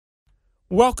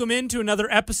Welcome into another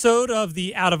episode of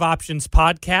the Out of Options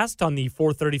podcast on the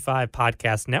 435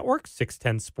 Podcast Network,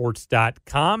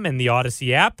 610sports.com, and the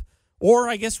Odyssey app, or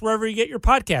I guess wherever you get your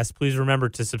podcasts. Please remember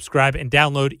to subscribe and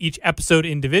download each episode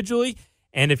individually.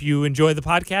 And if you enjoy the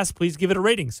podcast, please give it a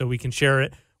rating so we can share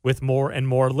it with more and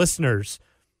more listeners.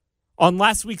 On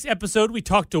last week's episode, we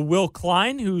talked to Will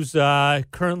Klein, who's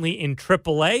currently in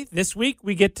AAA. This week,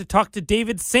 we get to talk to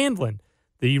David Sandlin,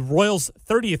 the Royals'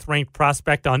 30th ranked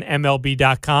prospect on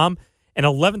MLB.com, an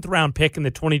 11th round pick in the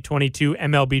 2022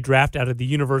 MLB draft out of the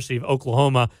University of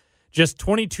Oklahoma, just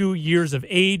 22 years of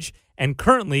age, and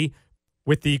currently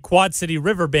with the Quad City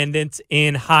River Bandits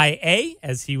in High A,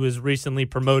 as he was recently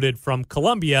promoted from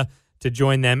Columbia to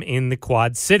join them in the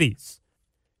Quad Cities.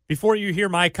 Before you hear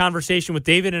my conversation with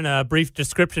David and a brief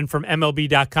description from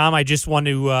MLB.com, I just want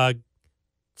to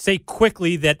say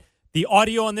quickly that the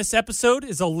audio on this episode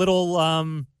is a little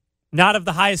not of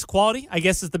the highest quality, I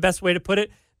guess is the best way to put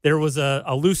it. There was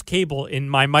a loose cable in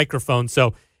my microphone,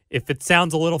 so if it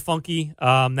sounds a little funky,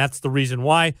 that's the reason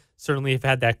why. Certainly have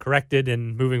had that corrected,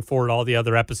 and moving forward, all the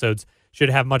other episodes should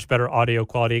have much better audio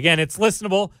quality. Again, it's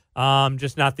listenable,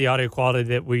 just not the audio quality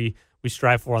that we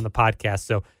strive for on the podcast.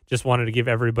 So just wanted to give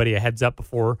everybody a heads up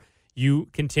before you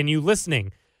continue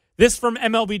listening. This from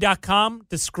MLB.com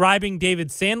describing David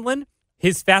Sandlin.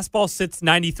 His fastball sits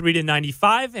 93 to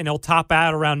 95, and he'll top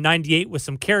out around 98 with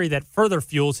some carry that further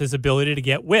fuels his ability to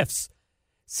get whiffs.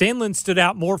 Sandlin stood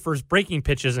out more for his breaking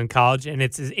pitches in college, and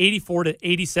it's his 84 to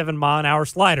 87 mile-an-hour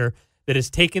slider that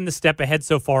has taken the step ahead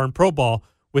so far in pro ball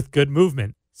with good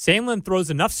movement. Sandlin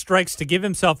throws enough strikes to give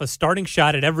himself a starting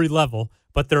shot at every level,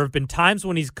 but there have been times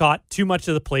when he's caught too much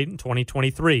of the plate in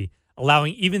 2023,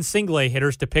 allowing even single-A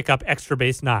hitters to pick up extra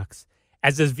base knocks.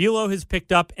 As his velo has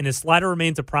picked up and his slider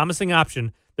remains a promising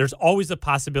option, there's always a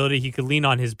possibility he could lean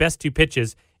on his best two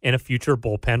pitches in a future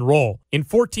bullpen role. In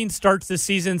 14 starts this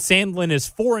season, Sandlin is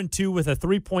 4-2 with a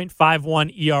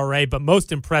 3.51 ERA, but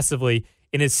most impressively,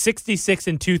 in his 66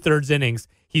 and two-thirds innings,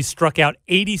 he's struck out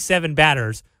 87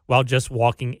 batters while just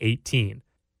walking 18.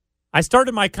 I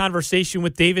started my conversation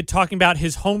with David talking about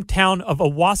his hometown of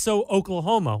Owasso,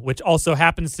 Oklahoma, which also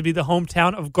happens to be the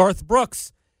hometown of Garth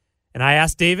Brooks. And I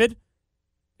asked David,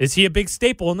 is he a big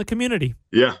staple in the community?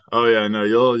 Yeah. Oh, yeah. No,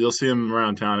 you'll see him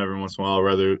around town every once in a while,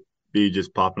 whether it be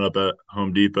just popping up at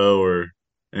Home Depot or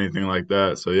anything like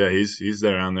that. So, yeah, he's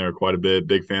there around there quite a bit.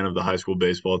 Big fan of the high school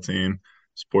baseball team.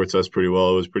 Supports us pretty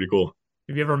well. It was pretty cool.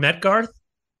 Have you ever met Garth?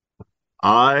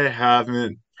 I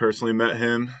haven't personally met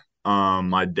him.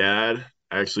 My dad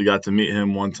actually got to meet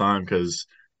him one time because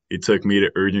he took me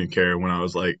to urgent care when I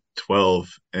was like 12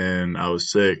 and I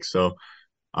was sick. So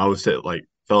I was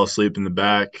fell asleep in the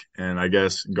back, and I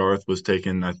guess Garth was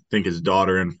taking, I think, his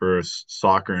daughter in for a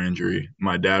soccer injury.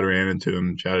 My dad ran into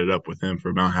him, chatted up with him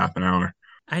for about half an hour.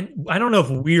 I don't know if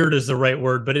weird is the right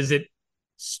word, but is it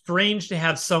strange to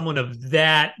have someone of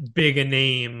that big a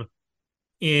name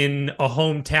in a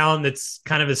hometown that's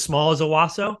kind of as small as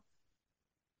Owasso?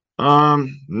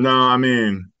 No, I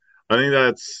mean, I think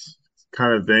that's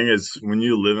kind of thing is when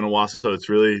you live in Owasso, it's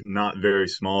really not very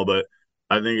small, but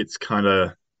I think it's kind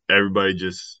of everybody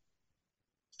just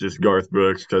Garth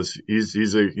Brooks because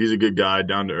he's a good guy,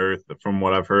 down to earth from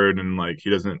what I've heard, and like he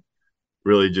doesn't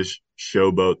really just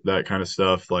showboat that kind of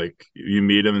stuff. Like you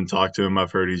meet him and talk to him,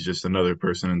 I've heard he's just another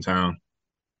person in town.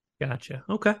 Gotcha.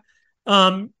 Okay.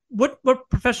 What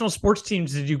professional sports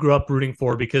teams did you grow up rooting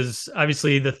for? Because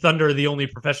obviously the Thunder are the only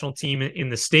professional team in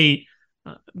the state.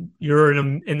 You're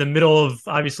in the middle of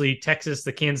obviously Texas,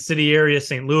 the Kansas City area,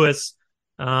 St. Louis.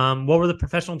 What were the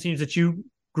professional teams that you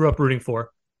grew up rooting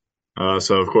for?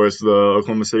 So of course the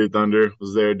Oklahoma City Thunder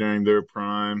was there during their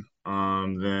prime.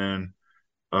 Then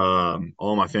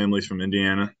all my family's from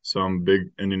Indiana, so I'm a big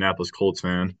Indianapolis Colts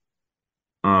fan.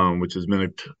 Which has been a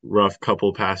rough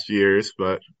couple past years,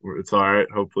 but it's all right.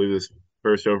 Hopefully this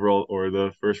first overall or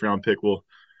the first round pick will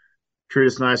treat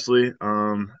us nicely.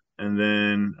 And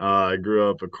then I grew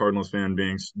up a Cardinals fan,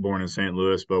 being born in St.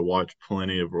 Louis, but watched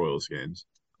plenty of Royals games.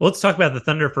 Well, let's talk about the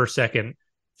Thunder for a second.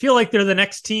 Feel like they're the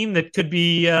next team that could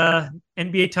be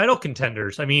NBA title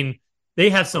contenders. I mean,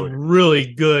 they have some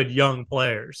really good young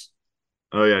players.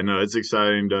 Oh, yeah, no, it's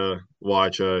exciting to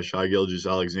watch Shai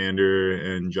Gilgeous-Alexander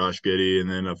and Josh Giddey, and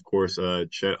then, of course,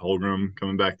 Chet Holmgren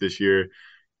coming back this year.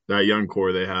 That young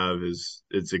core they have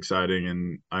it's exciting,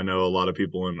 and I know a lot of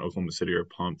people in Oklahoma City are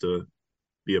pumped to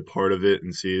be a part of it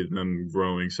and see them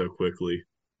growing so quickly.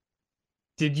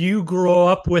 Did you grow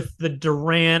up with the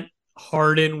Durant,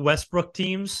 Harden, Westbrook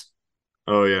teams?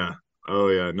 Oh, yeah. Oh,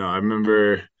 yeah. No, I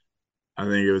remember, I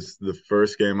think it was the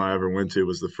first game I ever went to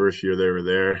was the first year they were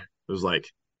there. It was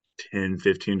like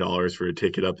 $10-15 for a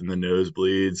ticket up in the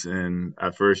nosebleeds. And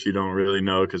at first you don't really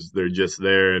know because they're just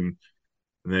there. And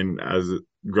then as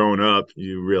growing up,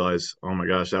 you realize, oh my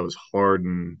gosh, that was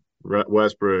Harden,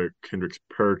 Westbrook, Kendrick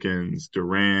Perkins,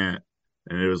 Durant.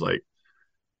 And it was like,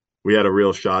 we had a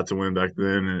real shot to win back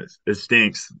then. And it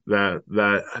stinks that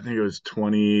I think it was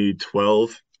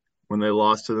 2012 when they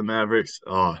lost to the Mavericks.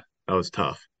 Oh, that was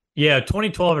tough. Yeah,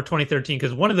 2012 or 2013,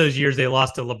 because one of those years they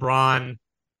lost to LeBron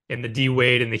and the D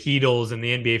Wade and the Heatles in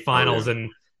the NBA Oh Finals, yeah.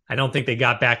 and I don't think they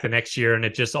got back the next year, and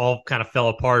it just all kind of fell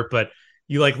apart. But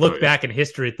you like Oh look yeah. back in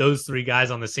history at those three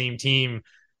guys on the same team,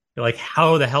 you're like,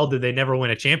 how the hell did they never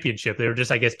win a championship? They were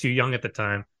just, I guess, too young at the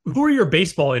time. Who were your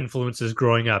baseball influences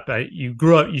growing up? You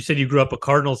grew up. You said you grew up a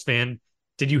Cardinals fan.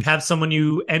 Did you have someone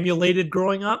you emulated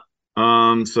growing up?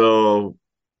 So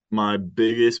my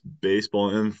biggest baseball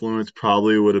influence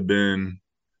probably would have been,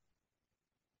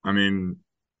 I mean,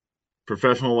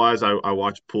 professional wise, I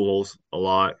watched Pujols a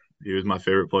lot. He was my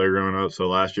favorite player growing up. So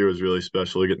last year was really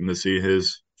special getting to see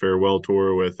his farewell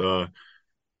tour with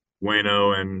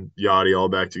Wayno and Yachty all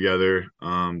back together.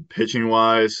 Pitching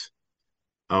wise,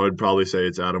 I would probably say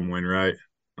it's Adam Wainwright.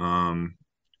 Um,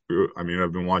 I mean,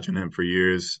 I've been watching him for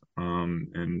years,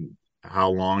 and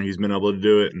how long he's been able to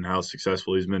do it and how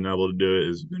successful he's been able to do it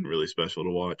has been really special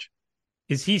to watch.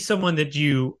 Is he someone that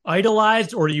you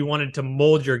idolized or you wanted to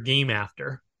mold your game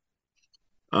after?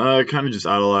 Kind of just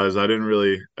idolized. I didn't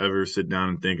really ever sit down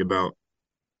and think about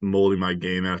molding my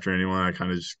game after anyone. I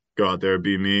kind of just go out there,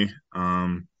 be me.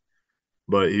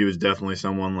 But he was definitely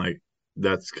someone like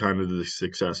that's kind of the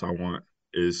success I want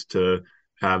is to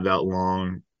have that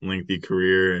long, lengthy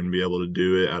career and be able to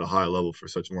do it at a high level for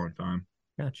such a long time.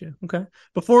 Gotcha. Okay.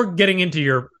 Before getting into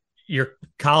your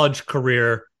college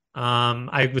career,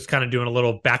 I was kind of doing a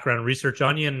little background research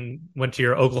on you and went to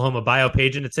your Oklahoma bio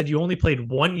page, and it said you only played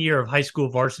 1 year of high school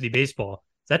varsity baseball.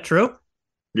 Is that true?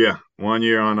 Yeah, 1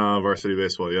 year on varsity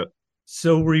baseball. Yep.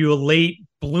 So were you a late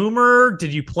bloomer?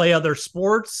 Did you play other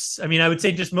sports? I mean, I would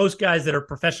say just most guys that are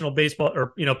professional baseball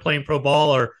or playing pro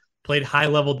ball or played high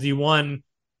level D1,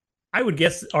 I would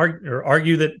guess or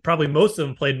argue that probably most of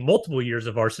them played multiple years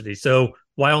of varsity. So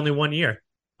why only 1 year?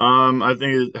 I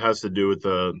think it has to do with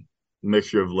the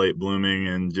mixture of late blooming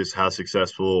and just how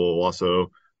successful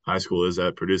also high school is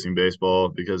at producing baseball.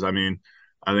 Because I mean,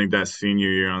 I think that senior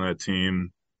year on that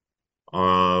team,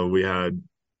 we had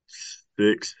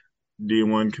six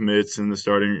D1 commits in the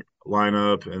starting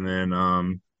lineup, and then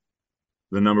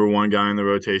the number one guy in the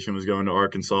rotation was going to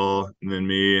Arkansas, and then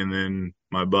me, and then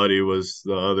my buddy was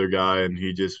the other guy, and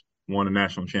he just won a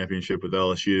national championship with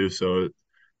LSU. So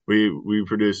we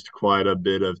produced quite a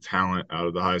bit of talent out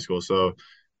of the high school. So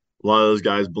a lot of those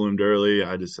guys bloomed early.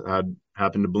 I just had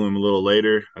happened to bloom a little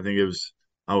later. I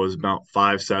was about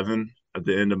 5'7" at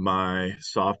the end of my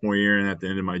sophomore year, and at the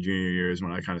end of my junior year is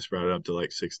when I kind of sprouted up to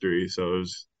like 6'3". So it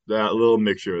was that little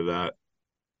mixture of that.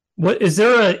 What is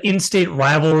there an in-state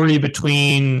rivalry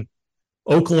between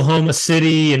Oklahoma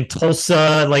City and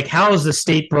Tulsa? Like, how is the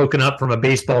state broken up from a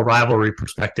baseball rivalry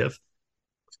perspective?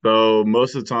 So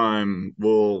most of the time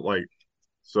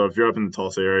so if you're up in the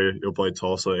Tulsa area, you'll play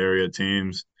Tulsa area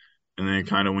teams. And then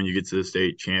kind of when you get to the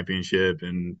state championship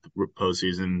and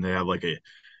postseason, they have like a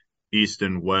East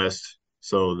and West.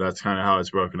 So that's kind of how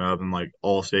it's broken up. And like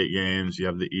all state games, you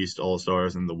have the East All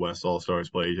Stars and the West All Stars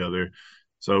play each other.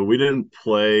 So we didn't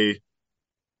play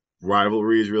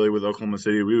rivalries really with Oklahoma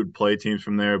City. We would play teams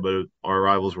from there, but our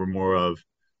rivals were more of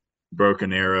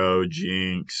Broken Arrow,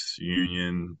 Jinx,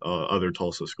 Union, other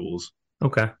Tulsa schools.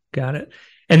 Okay, got it.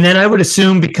 And then I would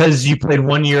assume because you played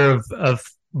 1 year of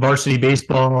varsity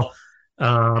baseball,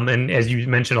 and as you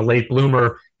mentioned, a late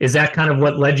bloomer, is that kind of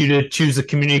what led you to choose the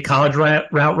community college route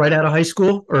right out of high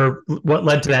school, or what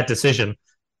led to that decision?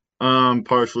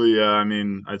 Partially, yeah. I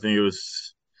mean, I think it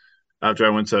was after I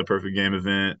went to a perfect game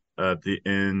event at the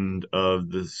end of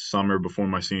the summer before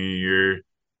my senior year.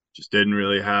 Just didn't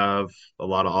really have a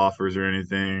lot of offers or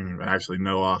anything. Actually,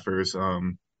 no offers.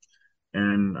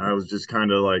 And I was just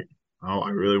kind of like, oh, I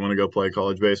really want to go play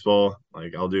college baseball.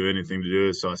 Like, I'll do anything to do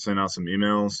it. So I sent out some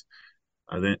emails.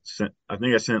 I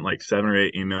think I sent like 7 or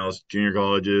 8 emails, junior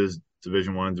colleges,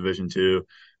 Division I, Division II,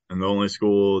 and the only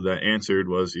school that answered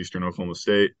was Eastern Oklahoma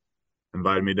State.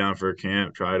 Invited me down for a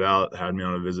camp, tried out, had me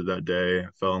on a visit that day. I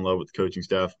fell in love with the coaching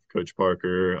staff, Coach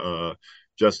Parker,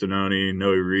 Justin Oni,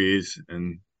 Noe Rees,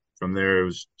 and from there it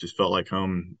was just felt like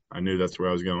home. I knew that's where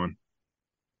I was going.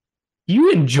 Do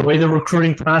you enjoy the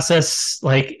recruiting process?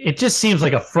 Like, it just seems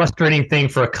like a frustrating thing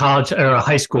for a college or a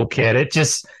high school kid. It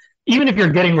just, even if you're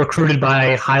getting recruited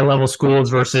by high level schools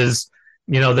versus,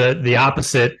 the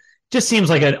opposite, just seems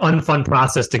like an unfun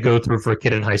process to go through for a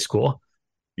kid in high school.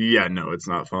 Yeah, no, it's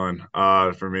not fun.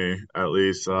 For me at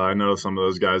least. I know some of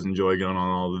those guys enjoy going on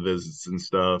all the visits and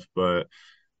stuff, but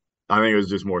I think it was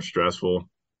just more stressful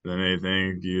than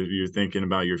anything. You're thinking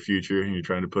about your future and you're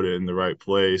trying to put it in the right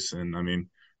place. And I mean,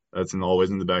 that's always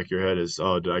in the back of your head is,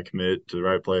 oh, did I commit to the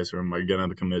right place or am I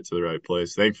gonna commit to the right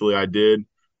place? Thankfully, I did.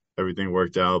 Everything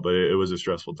worked out, but it was a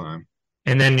stressful time.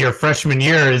 And then your freshman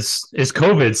year is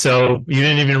COVID, so you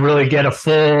didn't even really get a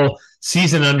full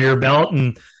season under your belt,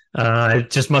 and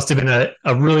it just must have been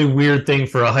a really weird thing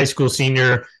for a high school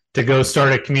senior to go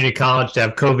start at community college to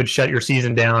have COVID shut your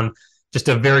season down. Just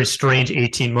a very strange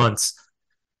 18 months.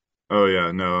 Oh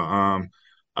yeah, no.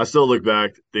 I still look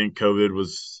back, think COVID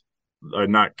was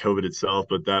not COVID itself,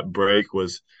 but that break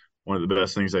was one of the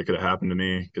best things that could have happened to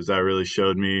me because that really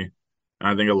showed me, and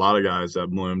I think a lot of guys that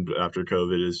bloomed after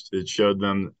COVID is it showed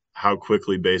them how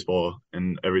quickly baseball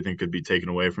and everything could be taken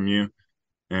away from you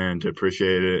and to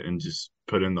appreciate it and just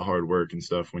put in the hard work and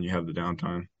stuff when you have the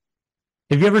downtime.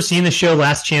 Have you ever seen the show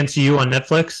Last Chance U on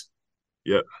Netflix?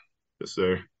 Yep, yes,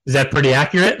 sir. Is that pretty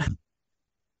accurate?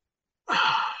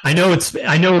 I know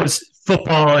it's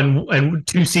football and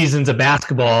 2 seasons of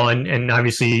basketball, and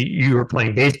obviously you were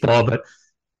playing baseball, but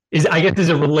is it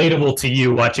relatable to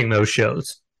you watching those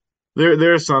shows?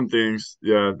 There are some things,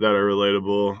 yeah, that are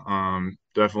relatable.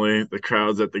 Definitely the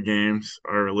crowds at the games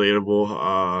are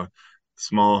relatable.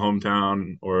 Small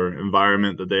hometown or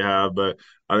environment that they have, but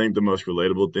I think the most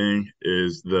relatable thing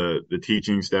is the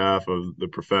teaching staff of the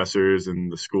professors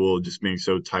and the school just being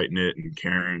so tight knit and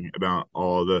caring about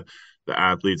all the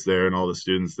athletes there and all the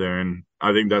students there. And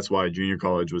I think that's why junior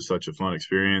college was such a fun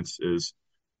experience. Is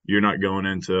you're not going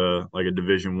into like a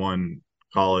Division 1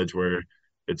 college where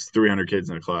it's 300 kids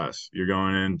in a class. You're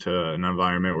going into an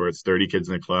environment where it's 30 kids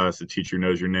in a class. The teacher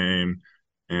knows your name,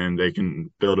 and they can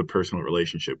build a personal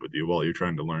relationship with you while you're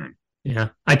trying to learn. Yeah,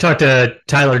 I talked to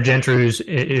Tyler Gentry, who's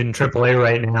in AAA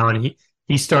right now, and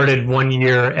he started 1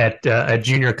 year at a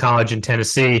junior college in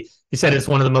Tennessee. He said it's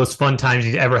one of the most fun times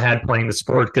he's ever had playing the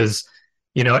sport because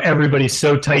everybody's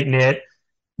so tight knit.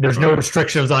 There's Oh no yeah,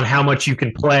 restrictions on how much you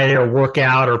can play or work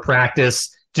out or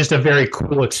practice. Just a very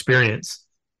cool experience.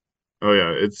 oh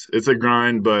yeah. It's a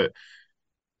grind, but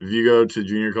if you go to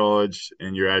junior college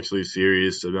and you're actually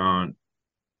serious about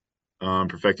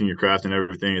perfecting your craft and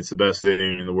everything, it's the best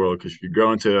thing in the world. Because if you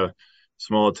go into a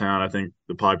small town, I think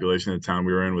the population of the town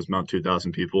we were in was about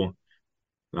 2,000 people.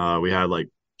 We had like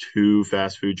two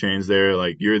fast food chains there.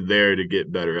 Like you're there to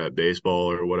get better at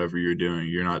baseball or whatever you're doing.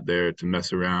 You're not there to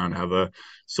mess around, have a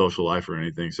social life or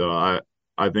anything. So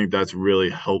I think that's really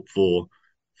helpful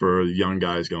for young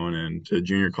guys going into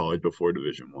junior college before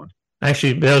Division 1.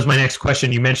 Actually, that was my next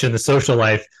question. You mentioned the social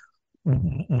life.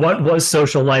 What was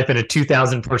social life in a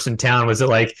 2,000 person town? Was it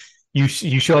like you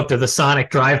show up to the Sonic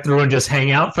drive through and just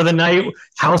hang out for the night?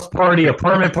 House party,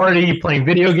 apartment party, playing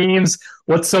video games?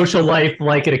 What's social life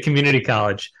like at a community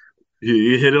college?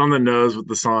 You hit it on the nose with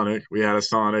the Sonic. We had a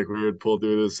Sonic. We would pull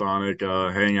through the Sonic,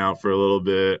 hang out for a little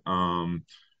bit.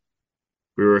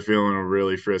 We were feeling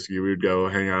really frisky. We would go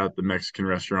hang out at the Mexican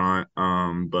restaurant.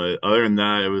 But other than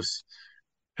that, it was,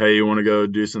 hey, you want to go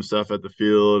do some stuff at the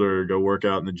field or go work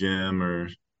out in the gym or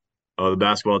the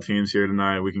basketball team's here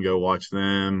tonight. We can go watch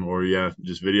them or yeah,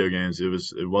 just video games.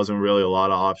 It wasn't really a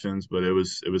lot of options, but it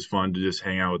was fun to just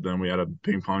hang out with them. We had a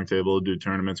ping pong table, do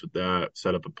tournaments with that,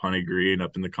 set up a punny green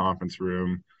up in the conference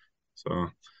room. So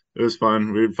it was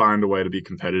fun. We would find a way to be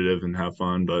competitive and have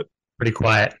fun, but Pretty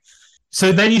quiet.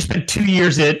 So then you spent 2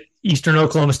 years at Eastern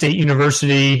Oklahoma State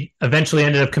University, eventually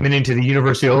ended up committing to the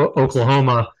University of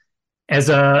Oklahoma. As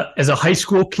a high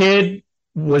school kid,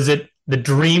 was it the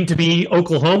dream to be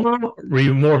Oklahoma? Were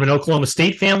you more of an Oklahoma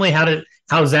State family?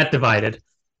 How's that divided?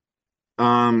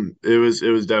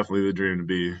 it was definitely the dream to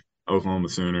be Oklahoma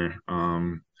Sooner.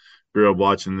 Grew up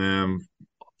watching them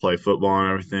play football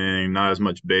and everything. Not as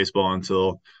much baseball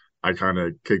until I kind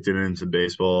of kicked it into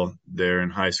baseball there in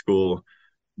high school.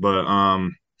 But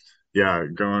yeah,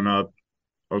 growing up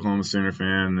Oklahoma Sooner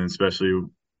fan, and especially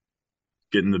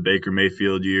getting the Baker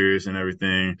Mayfield years and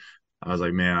everything, I was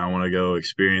like, man, I want to go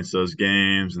experience those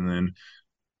games and then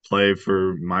play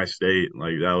for my state.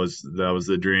 Like that was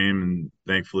the dream, and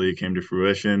thankfully it came to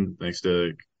fruition thanks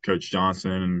to Coach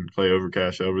Johnson and Clay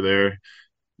Overcash over there.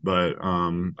 But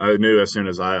I knew as soon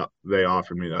as I they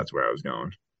offered me, that's where I was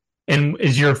going. And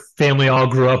is your family all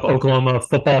grew up Oklahoma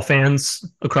football fans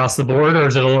across the board, or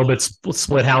is it a little bit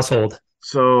split household?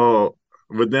 So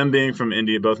with them being from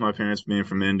Indy, both my parents being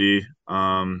from Indy,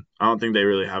 I don't think they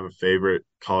really have a favorite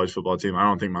college football team. I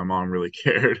don't think my mom really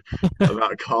cared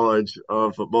about college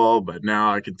football, but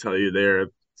now I can tell you they're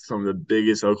some of the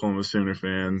biggest Oklahoma Sooner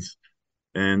fans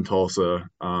in Tulsa.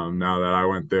 Now that I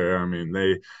went there, I mean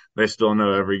they still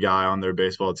know every guy on their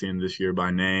baseball team this year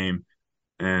by name,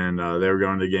 and they were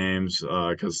going to games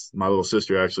because my little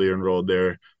sister actually enrolled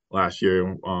there last year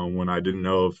when I didn't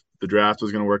know if the draft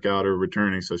was going to work out or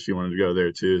returning, so she wanted to go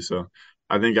there too. So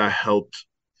I think I helped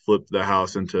flip the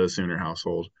house into a Sooner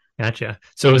household. Gotcha.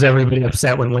 So was everybody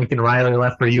upset when Lincoln Riley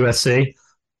left for USC?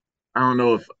 I don't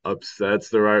know if upset's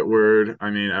the right word.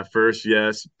 I mean, at first,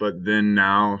 yes, but then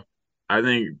now, I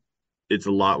think it's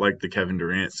a lot like the Kevin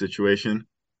Durant situation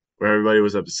where everybody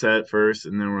was upset first,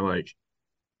 and then we're like,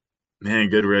 "Man,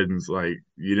 good riddance. Like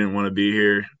you didn't want to be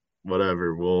here.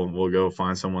 Whatever. We'll go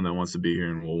find someone that wants to be here,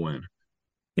 and we'll win."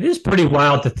 It is pretty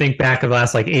wild to think back of the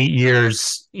last like 8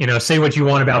 years. Say what you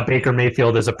want about Baker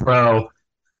Mayfield as a pro,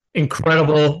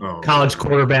 incredible Oh college yeah,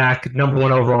 quarterback, number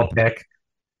one overall pick.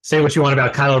 Say what you want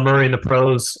about Kyler Murray in the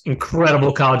pros,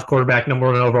 incredible college quarterback, number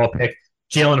one overall pick.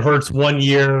 Jalen Hurts 1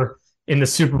 year in the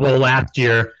Super Bowl last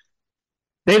year.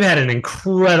 They've had an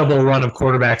incredible run of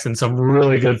quarterbacks and some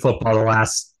really good football the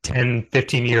last 10,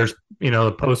 15 years,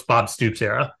 the post Bob Stoops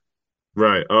era.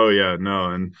 right. Oh yeah,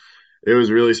 no, and it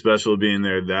was really special being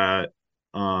there that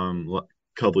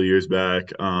couple of years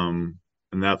back and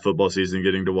that football season,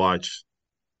 getting to watch.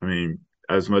 I mean,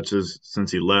 as much as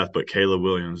since he left, but Caleb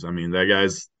Williams, I mean, that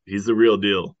he's the real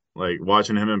deal. Like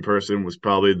watching him in person was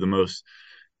probably the most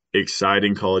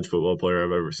exciting college football player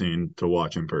I've ever seen to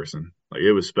watch in person. Like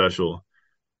it was special.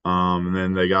 And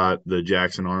then they got the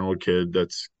Jackson Arnold kid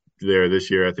that's there this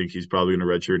year. I think he's probably going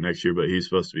to redshirt next year, but he's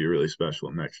supposed to be really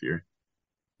special next year.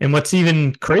 And what's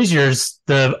even crazier is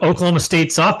the Oklahoma State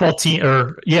softball team,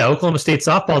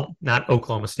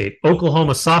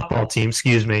 Oklahoma softball team,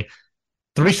 excuse me.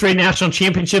 3 straight national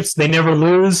championships. They never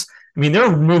lose. I mean,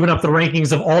 they're moving up the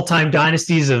rankings of all-time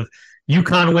dynasties of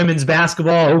UConn women's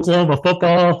basketball, Oklahoma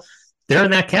football. They're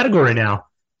in that category now.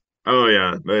 Oh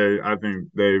yeah, I think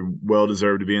they well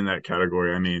deserve to be in that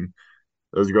category. I mean,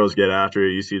 those girls get after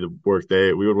it. You see the work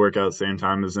we would work out at the same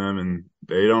time as them, and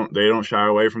they don't shy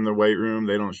away from the weight room.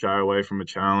 They don't shy away from a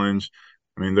challenge.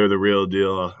 I mean, they're the real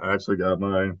deal. I actually got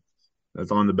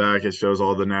that's on the back. It shows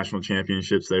all the national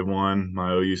championships they've won.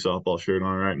 My OU softball shirt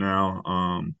on right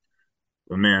now.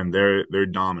 But man, they're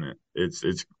dominant.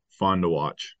 It's fun to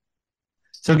watch.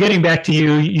 So getting back to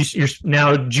you're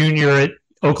now junior at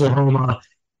Oklahoma,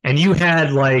 and you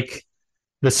had like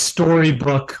the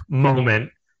storybook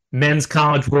moment, men's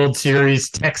college World Series,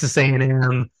 Texas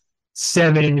A&M,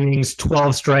 7 innings,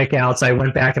 12 strikeouts. I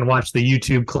went back and watched the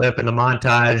YouTube clip and the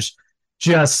montage.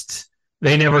 Just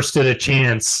they never stood a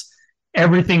chance.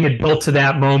 Everything had built to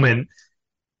that moment.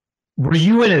 Were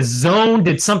you in a zone?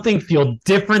 Did something feel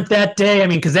different that day? I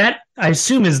mean, because that I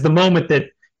assume is the moment that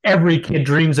every kid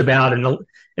dreams about in an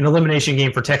elimination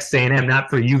game for Texas A&M, not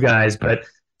for you guys, but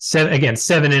 7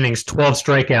 innings, 12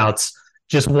 strikeouts.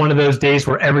 Just one of those days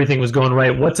where everything was going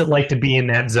right. What's it like to be in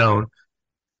that zone?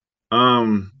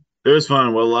 It was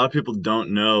fun. What a lot of people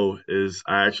don't know is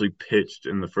I actually pitched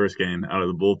in the first game out of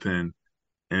the bullpen,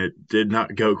 and it did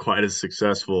not go quite as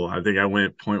successful. I think I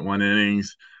went point 0.1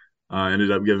 innings,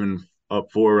 ended up giving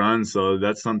up 4 runs. So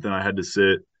that's something I had to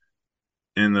sit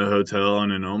in the hotel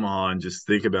and in Omaha and just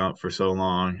think about for so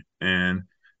long. And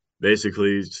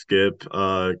basically, Skip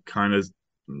kind of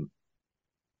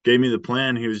gave me the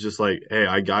plan. He was just like, "Hey,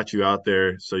 I got you out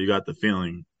there, so you got the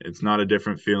feeling. It's not a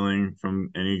different feeling from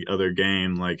any other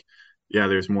game. Like, yeah,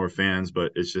 there's more fans,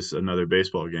 but it's just another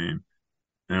baseball game."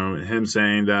 And him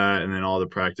saying that, and then all the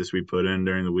practice we put in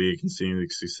during the week, and seeing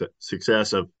the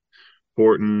success of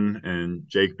Horton and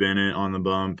Jake Bennett on the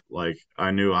bump, like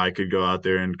I knew I could go out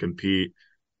there and compete.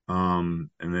 And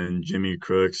then Jimmy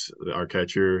Crooks, our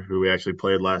catcher, who we actually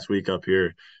played last week up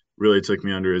here, really took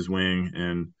me under his wing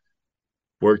and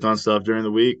worked on stuff during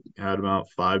the week. Had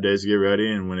about 5 days to get ready,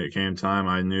 and when it came time,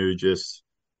 I knew just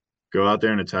go out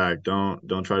there and attack.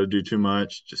 Don't try to do too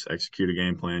much. Just execute a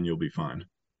game plan. You'll be fine.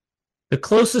 The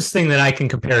closest thing that I can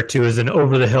compare it to as an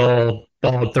over the hill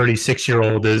bald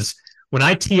 36-year-old is when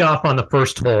I tee off on the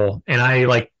first hole and I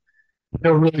like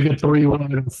a really good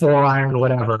 3-wood, 4-iron,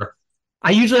 whatever.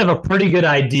 I usually have a pretty good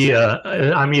idea.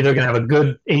 I'm either going to have a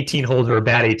good 18 holes or a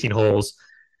bad 18 holes.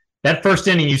 That first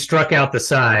inning, you struck out the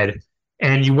side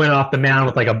and you went off the mound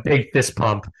with like a big fist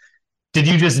pump. Did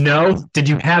you just know? Did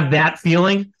you have that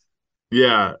feeling?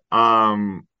 Yeah.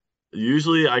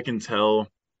 Usually I can tell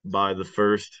by the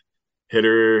first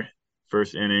hitter,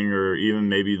 first inning, or even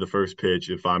maybe the first pitch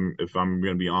if I'm going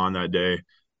to be on that day.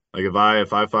 Like if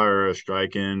I fire a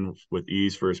strike in with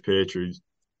ease first pitch or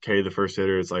K the first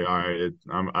hitter, it's like, all right,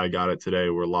 I got it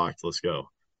today. We're locked. Let's go.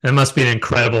 It must be an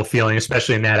incredible feeling,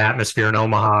 especially in that atmosphere in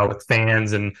Omaha with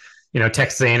fans and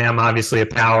Texas A&M obviously a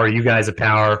power, you guys a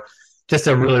power. Just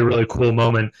a really, really cool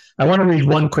moment. I want to read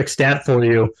one quick stat for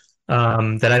you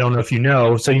that I don't know if you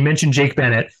know. So you mentioned Jake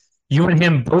Bennett. You and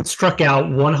him both struck out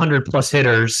 100 plus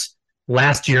hitters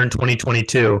last year in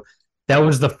 2022. That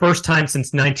was the first time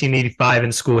since 1985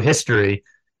 in school history.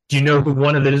 Do you know who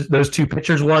one of those two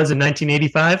pitchers was in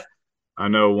 1985? I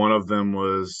know one of them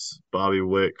was Bobby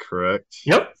Witt, correct?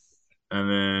 Yep. And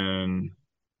then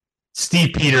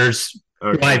Steve Peters,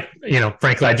 who okay.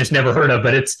 frankly, I just never heard of,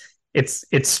 but it's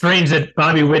strange that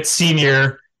Bobby Witt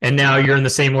Sr. and now you're in the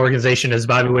same organization as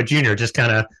Bobby Witt Jr. Just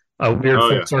kind of a weird Oh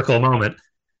full yeah. circle moment.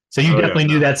 So you Oh yeah. definitely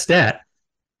knew No. that stat.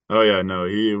 Oh yeah. No.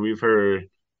 We've heard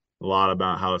a lot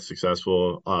about how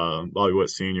successful Bobby Witt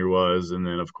Sr. was, and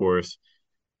then of course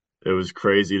it was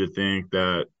crazy to think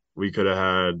that we could have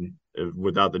had,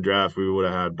 without the draft, we would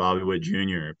have had Bobby Witt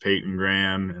Jr., Peyton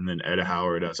Graham, and then Ed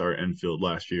Howard as our infield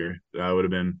last year. That would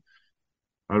have been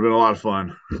a lot of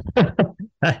fun.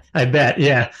 I bet.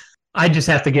 Yeah. I just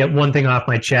have to get one thing off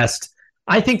my chest.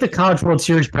 I think the College World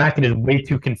Series bracket is way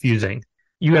too confusing.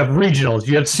 You have regionals,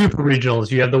 you have super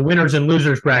regionals, you have the winners and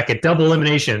losers bracket, double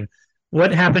elimination.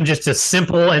 What happened just a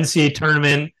simple NCAA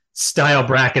tournament style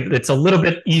bracket that's a little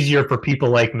bit easier for people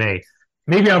like me?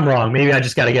 Maybe I'm wrong. Maybe I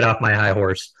just got to get off my high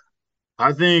horse.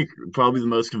 I think probably the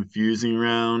most confusing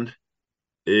round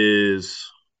is,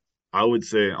 I would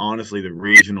say, honestly, the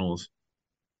regionals.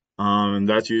 And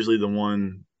that's usually the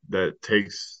one that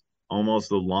takes almost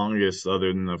the longest,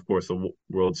 other than, of course, the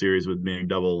World Series with being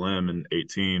double elim and 8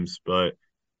 teams. But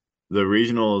the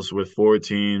regionals with 4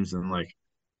 teams and like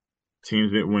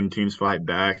teams, when teams fight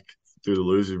back through the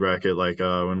losers bracket, like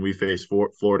when we faced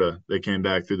Florida, they came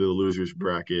back through the losers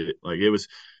bracket. Like it was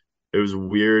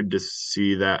weird to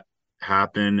see that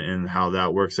happen and how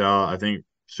that works out. I think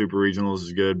Super Regionals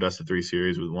is good, best of 3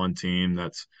 series with one team.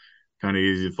 That's kind of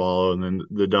easy to follow. And then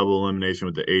the double elimination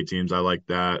with the 8 teams, I like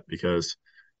that because,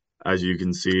 as you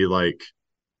can see, like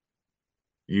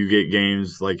you get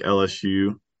games like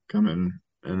LSU coming,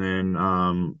 and then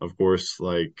of course,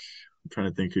 like I'm trying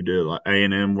to think who did. Like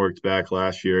A&M worked back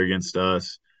last year against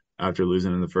us after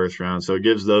losing in the first round, so it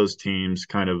gives those teams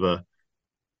kind of a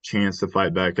chance to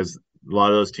fight back because a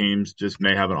lot of those teams just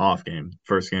may have an off game,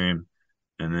 first game,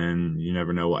 and then you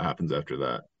never know what happens after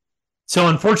that. So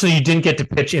unfortunately, you didn't get to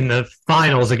pitch in the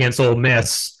finals against Ole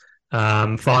Miss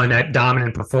following that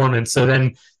dominant performance. So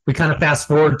then we kind of fast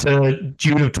forward to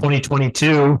June of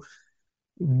 2022.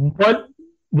 What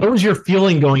was your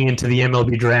feeling going into the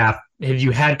MLB draft? Have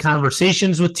you had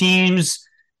conversations with teams?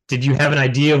 Did you have an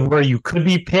idea of where you could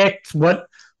be picked? What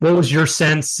was your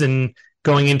sense in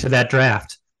going into that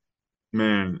draft?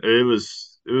 Man, it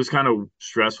was kind of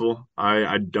stressful.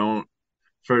 I don't,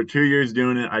 for 2 years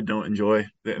doing it, I don't enjoy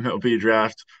the MLB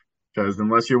draft because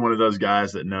unless you're one of those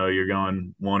guys that know you're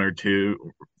going one or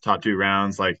two top 2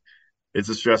 rounds, like it's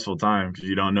a stressful time because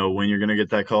you don't know when you're going to get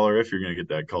that call or if you're going to get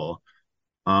that call.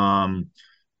 Um,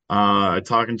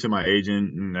 Talking to my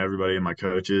agent and everybody and my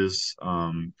coaches,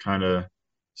 kind of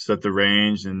set the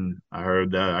range, and I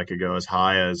heard that I could go as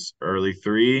high as early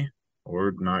 3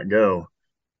 or not go.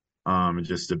 It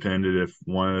just depended if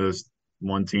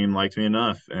one team liked me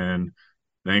enough, and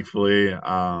thankfully,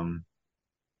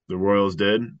 the Royals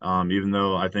did. Even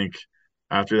though I think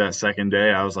after that second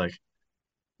day, I was like,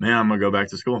 man, I'm gonna go back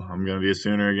to school. I'm gonna be a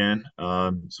Sooner again.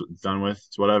 It's done with.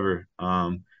 It's whatever.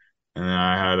 And then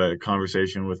I had a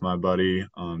conversation with my buddy,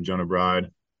 Jonah Bride,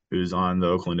 who's on the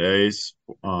Oakland A's.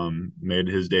 Made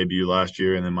his debut last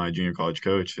year, and then my junior college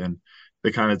coach, and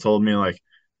they kind of told me like,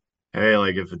 hey,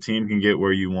 like if a team can get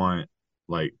where you want,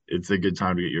 like it's a good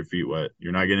time to get your feet wet.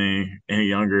 You're not getting any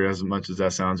younger, as much as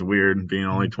that sounds weird, being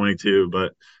only 22,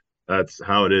 but that's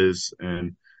how it is.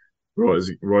 And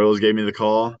Royals gave me the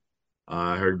call.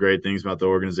 I heard great things about the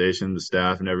organization, the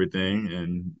staff, and everything,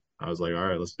 and I was like, all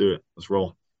right, let's do it. Let's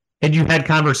roll. Had you had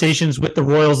conversations with the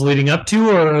Royals leading up to,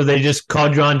 or they just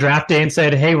called you on draft day and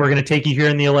said, "Hey, we're going to take you here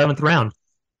in the 11th round"?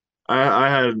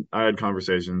 I had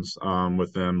conversations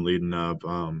with them leading up.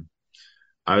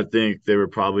 I think they were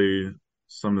probably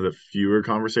some of the fewer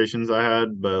conversations I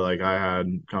had, but like I had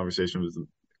conversations with a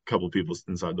couple of people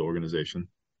inside the organization.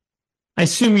 I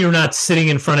assume you're not sitting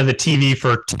in front of the TV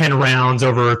for 10 rounds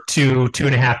over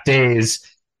 2.5 days.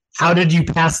 How did you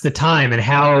pass the time, and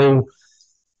how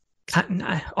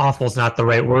awful is not the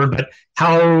right word, but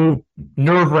how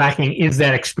nerve wracking is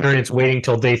that experience waiting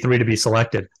till day 3 to be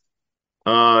selected?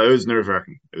 It was nerve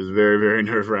wracking. It was very, very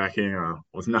nerve wracking.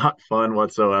 Was not fun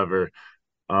whatsoever.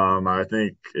 I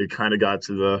think it kind of got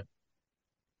to the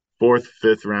fourth,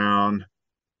 fifth round.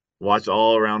 Watched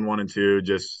all round 1 and 2,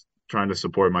 just trying to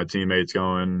support my teammates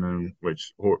going, and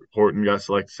which Horton got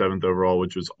selected 7th overall,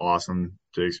 which was awesome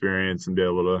to experience and be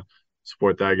able to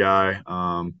support that guy.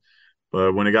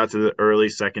 But when it got to the early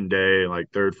second day, like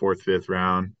third, fourth, fifth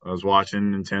round, I was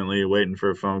watching intently, waiting for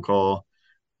a phone call.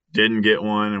 Didn't get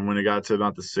one, and when it got to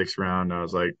about the 6th round, I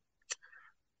was like,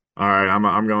 "All right,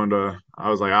 I'm going to." I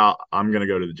was like, I'm going to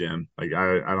go to the gym. Like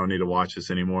I don't need to watch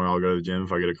this anymore. I'll go to the gym.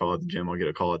 If I get a call at the gym, I'll get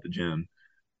a call at the gym.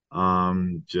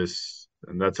 Just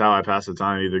and that's how I passed the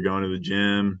time. Either going to the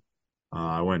gym,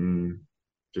 I went and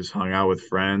just hung out with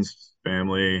friends,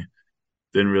 family.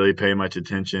 Didn't really pay much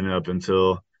attention up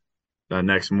until that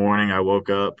next morning. I woke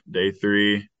up day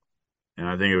 3, and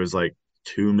I think it was like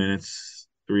 2 minutes,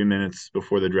 3 minutes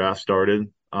before the draft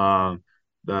started. The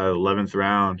 11th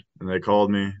round, and they called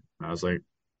me. I was like,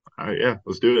 all right, yeah,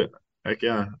 let's do it. Heck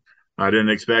yeah. I didn't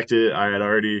expect it. I had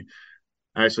already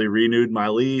actually renewed my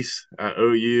lease at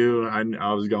OU.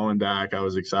 I was going back. I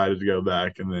was excited to go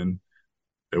back, and then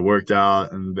it worked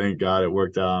out. And thank God it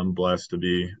worked out. I'm blessed to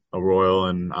be a Royal,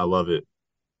 and I love it.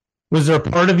 Was there a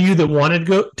part of you that wanted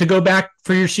to go back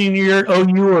for your senior year at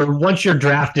OU, or once you're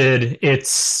drafted,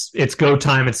 it's go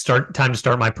time. It's start time to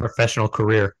start my professional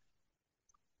career?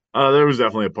 There was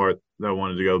definitely a part that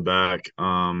wanted to go back.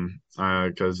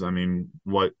 Because I mean,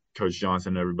 what Coach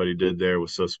Johnson and everybody did there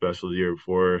was so special the year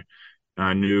before. And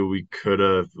I knew we could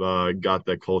have got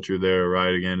that culture there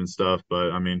right again and stuff.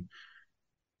 But I mean,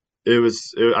 I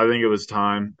think it was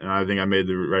time, and I think I made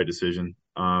the right decision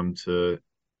to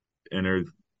enter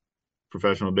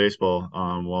professional baseball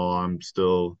while I'm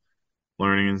still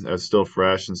learning and still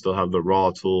fresh and still have the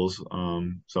raw tools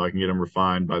so I can get them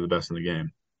refined by the best in the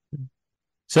game.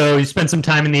 So you spent some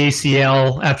time in the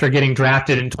ACL after getting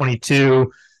drafted in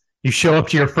 22. You show up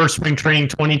to your first spring training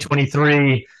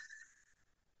 2023.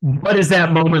 What is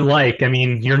that moment like? I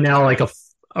mean, you're now like a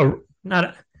not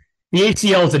a, the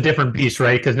ACL is a different beast,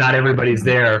 right? Because not everybody's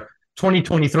there.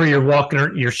 2023, you're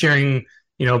walking, you're sharing,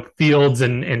 fields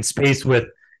and space with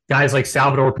guys like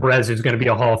Salvador Perez, who's going to be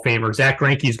a Hall of Famer. Zach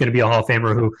Greinke is going to be a Hall of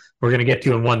Famer, who we're going to get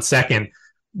to in 1 second.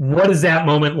 What is that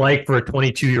moment like for a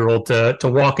 22-year-old to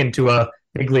walk into a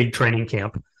big league training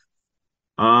camp?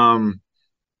 Um,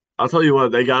 I'll tell you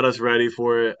what, they got us ready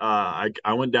for it.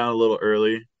 I went down a little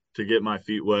early to get my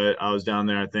feet wet. I was down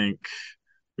there, I think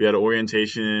we had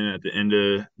orientation at the end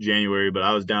of January, but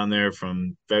I was down there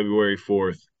from February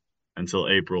 4th until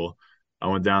April. I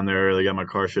went down there early, got my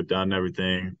car shipped out and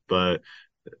everything. But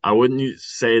I wouldn't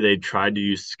say they tried to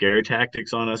use scare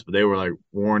tactics on us, but they were like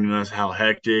warning us how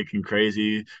hectic and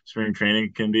crazy spring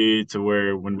training can be, to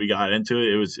where when we got into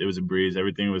it, it was a breeze.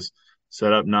 Everything was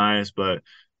set up nice, but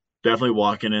definitely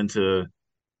walking into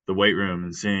the weight room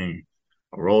and seeing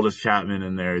Aroldis Chapman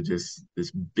in there, just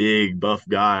this big buff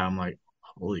guy. I'm like,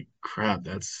 holy crap,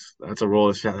 that's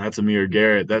Aroldis Chapman, that's Amir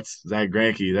Garrett, that's Zach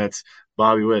Greinke, that's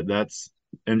Bobby Witt, that's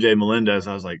MJ Melendez.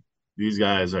 I was like, these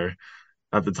guys are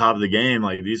at the top of the game.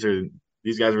 Like these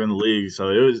guys are in the league. So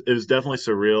it was definitely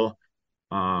surreal.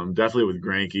 Definitely with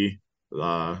Greinke.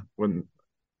 When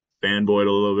fanboyed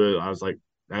a little bit, I was like,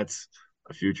 that's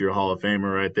a future Hall of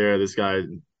Famer right there. This guy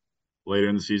later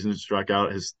in the season struck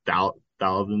out his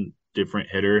thousand different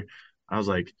hitter. I was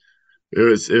like, it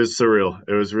was surreal.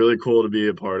 It was really cool to be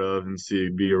a part of and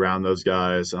be around those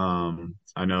guys.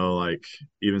 I know, like,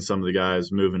 even some of the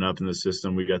guys moving up in the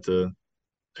system, we got to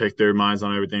pick their minds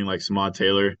on everything, like Samad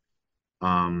Taylor.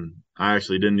 I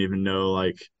actually didn't even know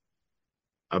like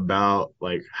about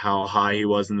like how high he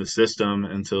was in the system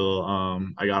until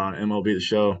I got on MLB The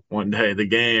Show one day, the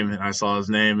game, and I saw his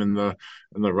name in the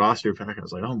roster pack. I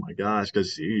was like, oh my gosh,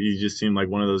 because he just seemed like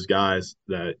one of those guys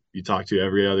that you talk to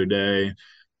every other day,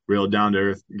 real down to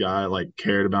earth guy, like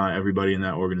cared about everybody in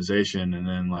that organization. And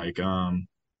then like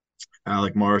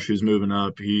Alec Marsh, who's moving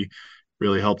up, he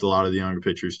really helped a lot of the younger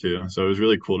pitchers too. So it was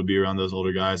really cool to be around those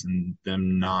older guys and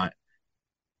them not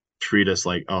treat us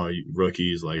like, oh,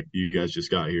 rookies, like you guys just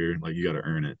got here, like you got to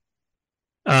earn it.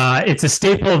 It's a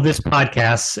staple of this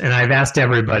podcast, and I've asked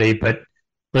everybody, but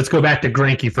let's go back to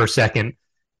Greinke for a second.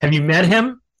 Have you met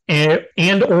him,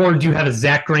 and or do you have a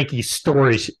Zach Greinke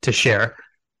story to share?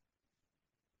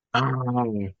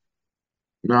 Um,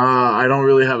 no, I don't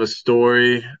really have a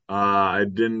story. I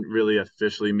didn't really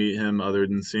officially meet him other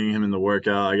than seeing him in the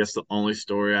workout. I guess the only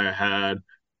story I had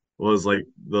was like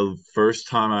the first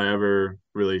time I ever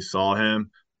really saw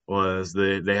him was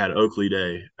they had Oakley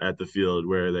Day at the field,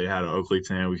 where they had an Oakley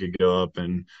tent. We could go up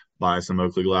and buy some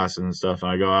Oakley glasses and stuff.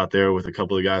 And I go out there with a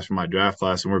couple of guys from my draft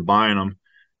class, and we're buying them.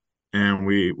 And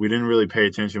we didn't really pay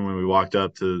attention when we walked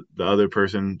up to the other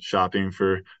person shopping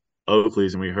for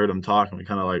Oakleys, and we heard him talk, and we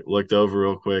kind of like looked over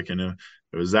real quick, and it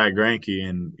was Zach Greinke,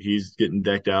 and he's getting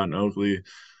decked out in Oakley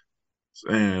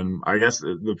And I guess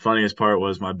the funniest part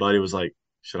was my buddy was like,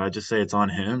 "Should I just say it's on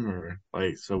him, or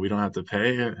like so we don't have to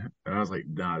pay it?" And I was like,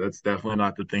 "Nah, that's definitely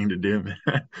not the thing to do,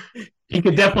 man." He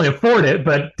could definitely afford it,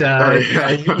 but Oh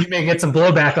yeah, yeah, you may get some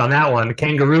blowback on that one,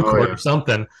 kangaroo oh court or yeah,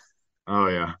 something. oh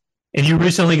yeah. And you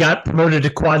recently got promoted to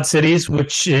Quad Cities,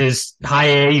 which is high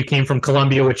A. You came from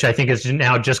Columbia, which I think is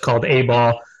now just called A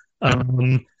ball.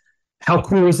 How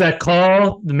cool was that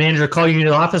call? The manager called you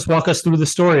into the office. Walk us through the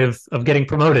story of getting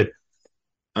promoted.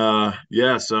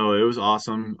 Yeah, so it was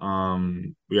awesome.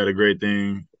 We had a great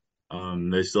thing.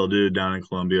 They still do down in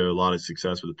Columbia, a lot of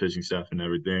success with the pitching staff and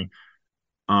everything.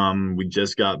 We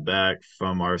just got back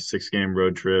from our 6 game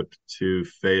road trip to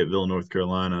Fayetteville, North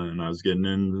Carolina, and I was getting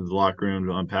into the locker room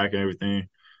to unpacking everything.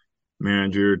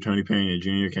 Manager Tony Pena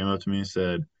Jr. came up to me and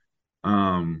said,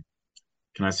 um,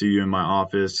 "Can I see you in my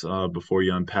office before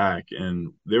you unpack?"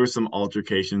 And there were some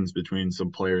altercations between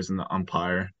some players and the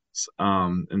umpire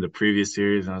in the previous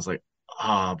series, and I was like,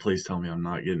 "Ah, please tell me I'm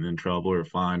not getting in trouble or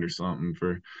fined or something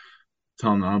for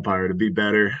telling the umpire to be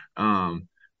better."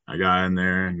 I got in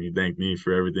there and he thanked me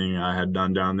for everything I had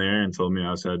done down there and told me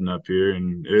I was heading up here,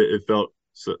 and it felt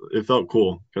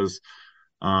cool because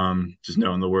just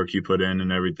knowing the work you put in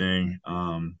and everything,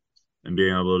 and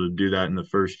being able to do that in the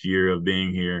first year of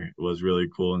being here was really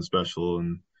cool and special.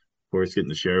 And of course, getting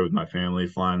to share with my family,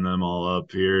 flying them all up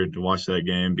here to watch that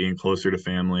game, being closer to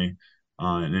family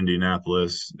in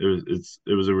Indianapolis,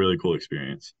 it was a really cool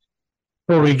experience.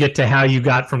 Before we get to how you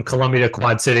got from Columbia to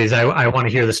Quad Cities, I want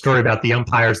to hear the story about the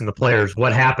umpires and the players.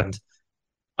 What happened?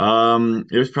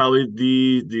 It was probably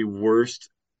the worst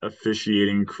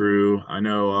officiating crew. I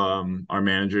know our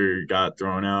manager got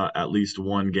thrown out at least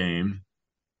one game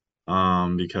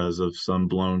because of some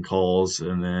blown calls,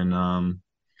 and then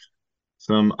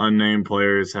some unnamed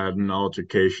players had an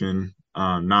altercation.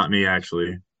 Not me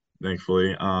actually,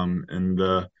 thankfully.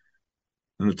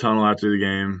 In the tunnel after the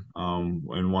game,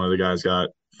 and one of the guys got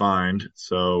fined.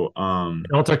 So An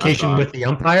altercation with the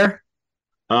umpire?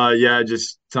 yeah,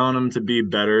 just telling him to be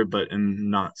better, but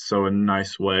in not so a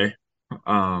nice way,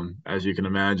 as you can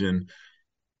imagine.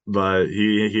 But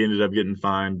he ended up getting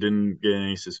fined, didn't get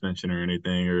any suspension or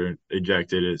anything or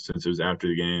ejected it since it was after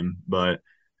the game. But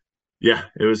yeah,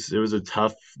 it was a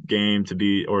tough game to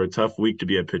be or a tough week to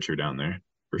be a pitcher down there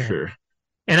for Yeah. sure.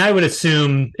 And I would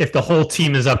assume if the whole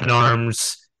team is up in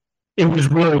arms, it was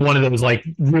really one of those like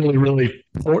really, really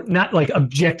poor, not like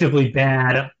objectively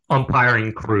bad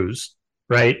umpiring crews,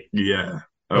 right? Yeah.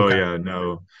 Oh Okay. yeah,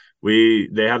 no.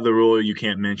 They have the rule you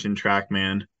can't mention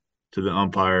TrackMan to the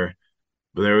umpire,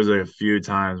 but there was a few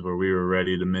times where we were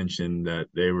ready to mention that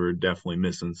they were definitely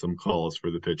missing some calls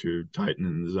for the pitcher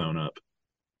tightening the zone up.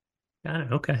 Got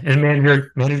it. Okay. And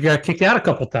manager got kicked out a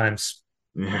couple times.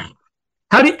 Yeah.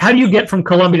 How do you get from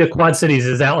Columbia to Quad Cities?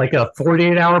 Is that like a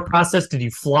 48-hour process? Did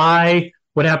you fly?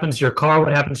 What happens to your car?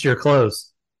 What happens to your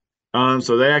clothes?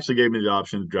 So they actually gave me the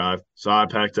option to drive. So I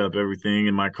packed up everything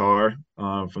in my car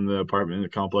from the apartment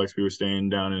complex we were staying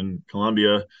down in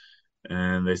Columbia,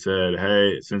 and they said,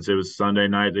 "Hey, since it was Sunday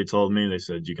night, they told me they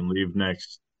said you can leave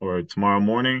next or tomorrow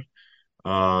morning.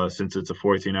 Since it's a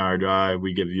 14-hour drive,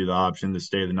 we give you the option to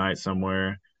stay the night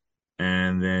somewhere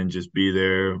and then just be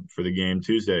there for the game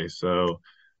Tuesday." So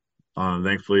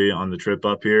thankfully, on the trip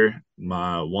up here,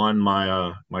 my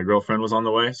girlfriend was on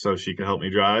the way, so she could help me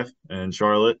drive in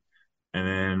Charlotte. And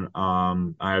then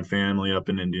I had family up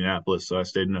in Indianapolis, so I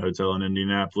stayed in a hotel in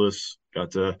Indianapolis.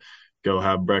 Got to go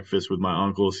have breakfast with my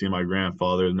uncle, see my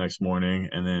grandfather the next morning,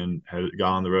 and then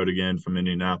got on the road again from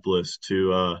Indianapolis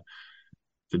to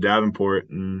Davenport.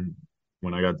 And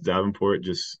when I got to Davenport,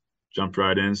 just jumped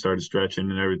right in, started stretching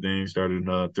and everything, started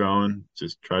throwing.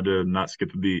 Just tried to not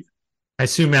skip a beat. I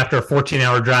assume after a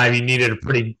 14-hour drive, you needed a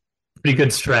pretty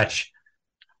good stretch.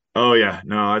 Oh yeah,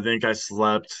 no, I think I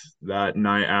slept that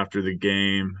night after the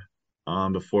game.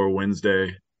 Before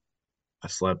Wednesday, I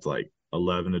slept like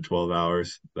 11 to 12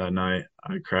 hours that night.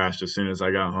 I crashed as soon as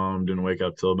I got home. Didn't wake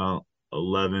up till about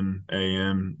 11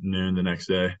 a.m. noon the next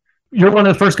day. You're one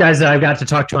of the first guys that I've got to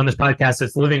talk to on this podcast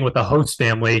that's living with a host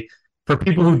family. For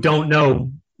people who don't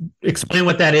know, explain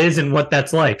what that is and what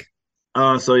that's like.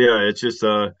 So yeah, it's just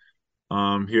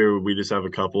here we just have a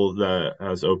couple that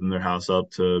has opened their house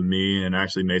up to me, and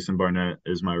actually Mason Barnett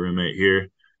is my roommate here.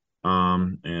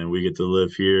 And we get to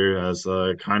live here as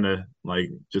kind of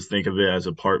like just think of it as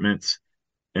apartments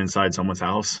inside someone's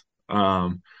house.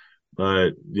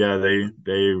 But yeah,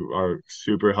 they are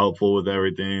super helpful with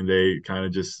everything. They kind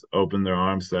of just open their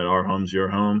arms that our home's your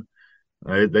home.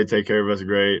 They take care of us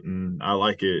great, and I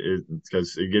like it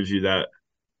because it gives you that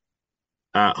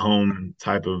at home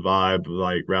type of vibe,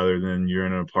 like rather than you're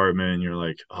in an apartment and you're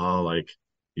like, oh, like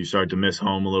you start to miss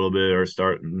home a little bit or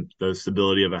start the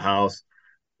stability of a house.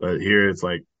 But here it's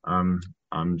like I'm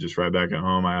just right back at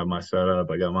home. I have my setup.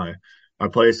 I got my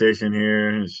PlayStation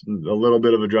here. It's a little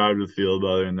bit of a drive to the field, but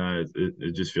other than that,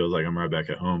 it just feels like I'm right back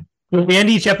at home. Well, we end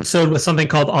each episode with something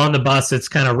called On the Bus. It's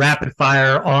kind of rapid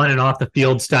fire, on and off the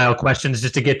field style questions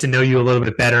just to get to know you a little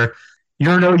bit better.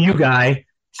 You're an OU guy.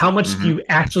 How much do you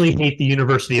actually hate the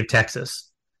University of Texas?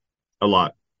 A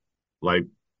lot, like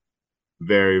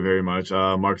very, very much.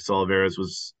 Marcus Oliveras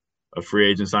was a free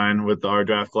agent sign with our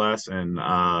draft class, and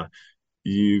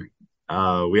you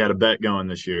we had a bet going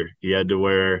this year. He had to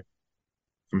wear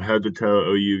from head to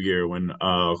toe OU gear when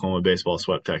Oklahoma baseball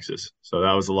swept Texas. So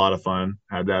that was a lot of fun.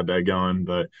 Had that bet going,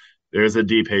 but there's a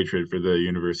deep hatred for the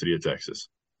University of Texas.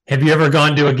 Have you ever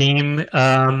gone to a game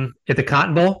at the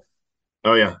Cotton Bowl?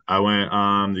 Oh yeah, I went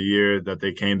the year that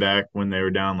they came back when they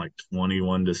were down like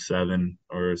 21-7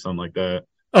 or something like that.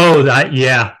 Oh, that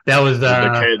was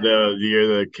The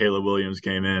year that Caleb Williams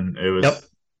came in. Yep.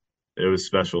 It was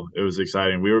special. It was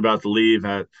exciting. We were about to leave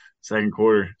at second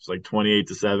quarter. It's like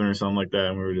 28-7 or something like that,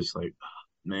 and we were just like, oh,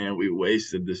 man, we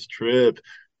wasted this trip.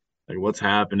 Like, what's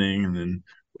happening? And then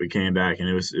we came back, and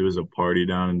it was a party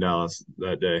down in Dallas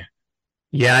that day.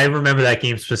 Yeah, I remember that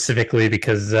game specifically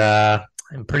because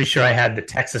I'm pretty sure I had the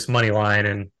Texas money line,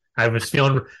 and I was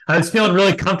feeling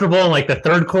really comfortable in like the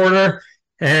third quarter,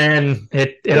 and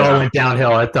it all went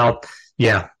downhill. I thought,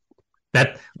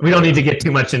 that we don't need to get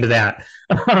too much into that.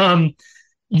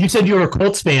 You said you were a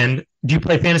Colts fan. Do you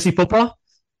play fantasy football?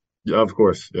 Yeah, of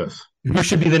course, yes. Who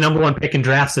should be the number one pick in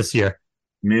drafts this year?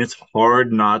 I mean, it's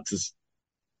hard not to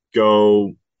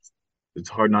go. It's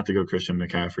hard not to go Christian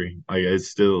McCaffrey. Like, it's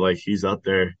still like he's up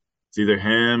there. It's either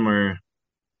him or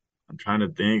I'm trying to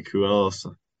think who else.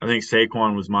 I think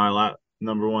Saquon was my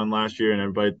number one last year, and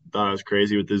everybody thought I was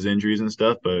crazy with his injuries and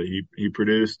stuff, but he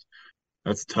produced.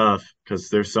 That's tough because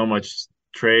there's so much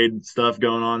trade stuff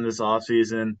going on this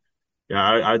offseason.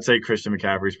 Yeah, I'd say Christian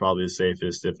McCaffrey is probably the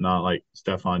safest, if not like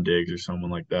Stephon Diggs or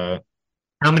someone like that.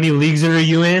 How many leagues are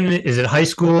you in? Is it high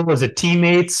school? Is it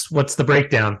teammates? What's the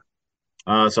breakdown?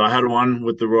 So I had one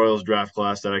with the Royals draft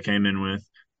class that I came in with,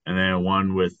 and then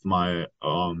one with my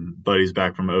buddies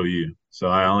back from OU. So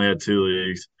I only had two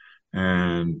leagues,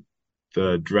 and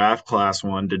the draft class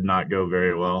one did not go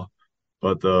very well.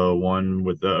 But the one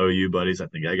with the OU buddies, I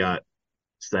think I got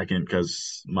second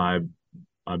because my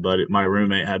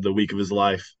roommate had the week of his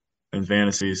life in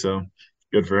fantasy, so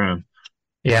good for him.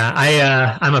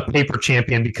 Yeah, I'm a paper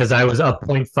champion because I was up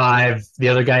 0.5. The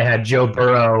other guy had Joe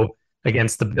Burrow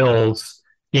against the Bills.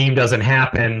 Game doesn't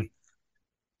happen.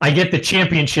 I get the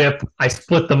championship. I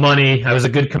split the money. I was a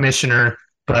good commissioner,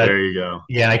 but there you go.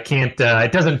 Yeah, I can't.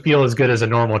 It doesn't feel as good as a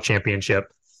normal championship.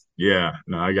 Yeah,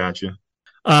 no, I got you.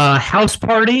 House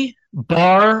party,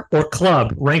 bar, or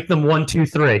club? Rank them 1, 2,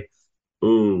 3.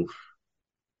 Ooh,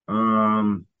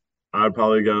 I'd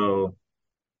probably go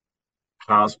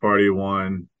house party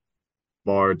 1,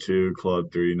 bar 2,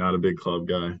 club 3. Not a big club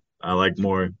guy. I like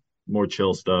more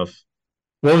chill stuff.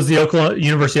 What was the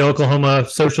University of Oklahoma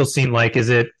social scene like? Is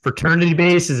it fraternity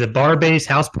based? Is it bar based?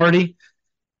 House party?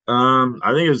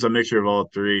 I think it was a mixture of all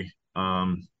three.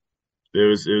 It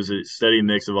was a steady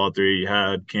mix of all three. You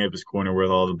had campus corner with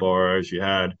all the bars. You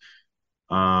had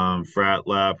frat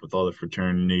lap with all the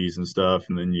fraternities and stuff,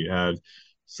 and then you had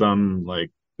some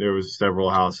like there was several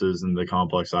houses in the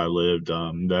complex I lived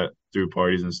that threw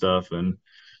parties and stuff. And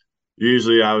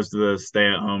usually I was the stay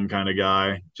at home kind of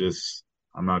guy. Just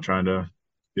I'm not trying to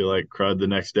feel like crud the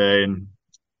next day and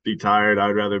be tired.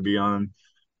 I'd rather be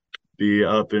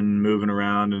up and moving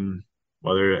around, and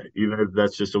even if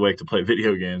that's just a way to play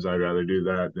video games, I'd rather do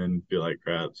that than feel like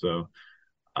crap. So,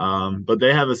 but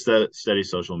they have a steady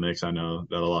social mix. I know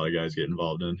that a lot of guys get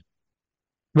involved in.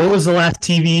 What was the last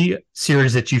TV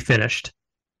series that you finished?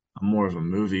 I'm more of a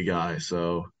movie guy,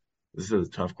 so this is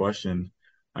a tough question.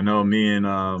 I know me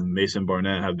and Mason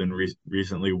Barnett have been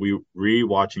recently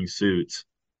re-watching Suits,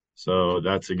 so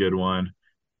that's a good one.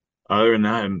 Other than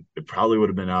that, it probably would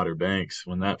have been Outer Banks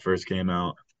when that first came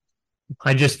out.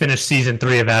 I just finished season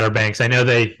 3 of Outer Banks. I know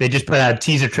they just put out a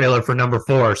teaser trailer for number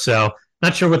 4, so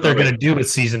not sure what they're going to do with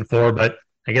season 4, but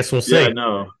I guess we'll see. Yeah,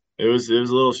 no, it was a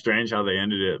little strange how they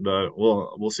ended it, but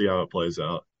we'll see how it plays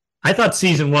out. I thought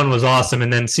season 1 was awesome,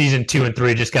 and then season 2 and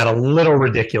 3 just got a little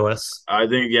ridiculous. I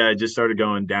think it just started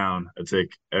going down. It's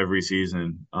like every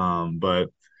season, but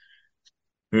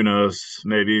who knows?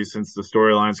 Maybe since the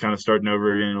storyline's kind of starting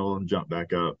over again, it'll jump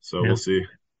back up. So We'll see.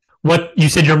 What you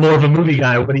said you're more of a movie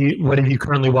guy. What have you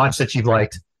currently watched that you've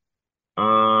liked?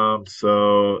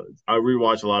 So I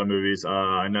rewatch a lot of movies.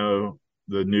 I know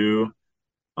the new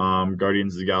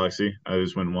Guardians of the Galaxy. I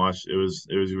just went and watched. It was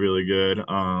really good.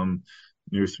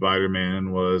 New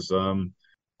Spider-Man was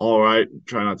all right.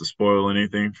 Try not to spoil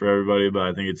anything for everybody, but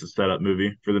I think it's a setup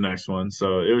movie for the next one.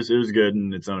 So it was good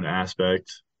in its own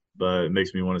aspect, but it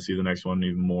makes me want to see the next one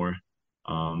even more.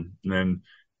 And then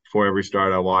before every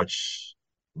start, I watch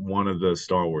one of the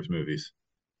Star Wars movies.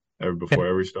 Before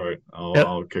every start, Yep.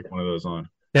 I'll kick one of those on.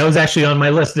 That was actually on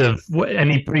my list of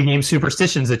any pregame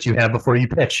superstitions that you have before you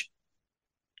pitch.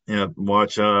 Yeah,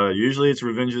 watch. Usually it's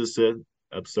Revenge of the Sith,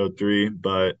 episode 3,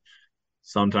 but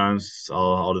sometimes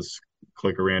I'll just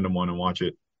click a random one and watch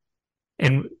it.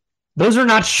 And those are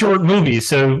not short movies,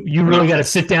 so you really got to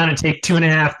sit down and take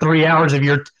 2.5, 3 hours of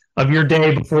your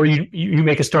day before you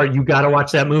make a start. You got to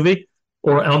watch that movie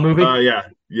or a movie. Yeah.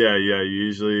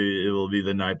 Usually it will be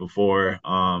the night before.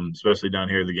 Especially down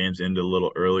here, the games end a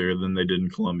little earlier than they did in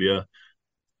Columbia.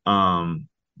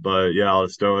 But yeah, I'll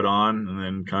just throw it on and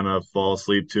then kind of fall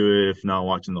asleep to it if not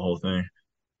watching the whole thing.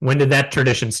 When did that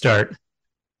tradition start?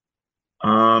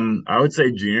 I would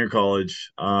say junior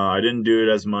college. I didn't do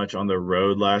it as much on the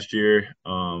road last year.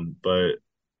 But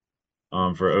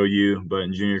for OU, but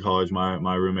in junior college,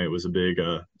 my roommate was a big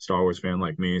Star Wars fan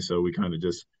like me, so we kind of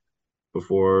just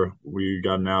before we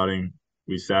got an outing,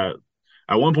 we sat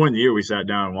at one point in the year we sat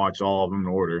down and watched all of them in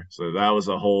order. So that was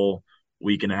a whole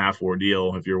week and a half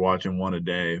ordeal if you're watching one a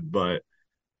day. But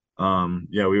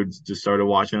yeah, we would just started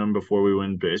watching them before we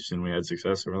went and pitched, and we had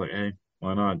success. So we're like, hey,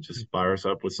 why not just fire us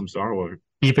up with some Star Wars?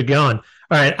 Keep it going. All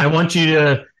right, I want you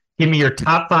to give me your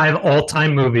top 5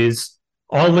 all-time movies.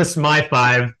 I'll list my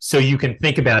 5 so you can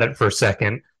think about it for a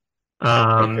second.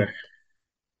 Okay.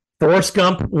 Forrest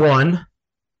Gump 1,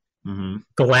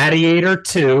 Gladiator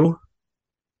 2.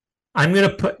 I'm going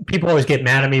to put, people always get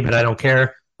mad at me, but I don't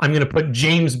care. I'm going to put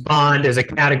James Bond as a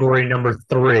category number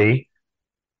 3.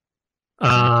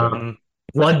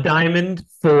 Blood Diamond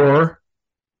 4,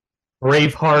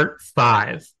 Braveheart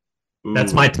 5.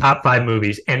 That's my top 5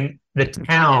 movies. And The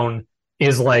Town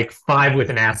is like 5 with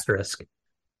an asterisk.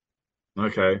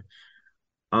 Okay.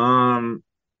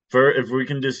 For if we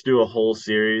can just do a whole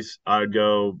series, I'd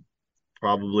go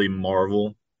probably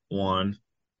Marvel 1,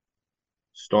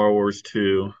 Star Wars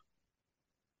 2.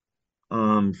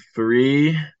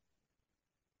 3,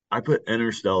 I put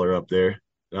Interstellar up there.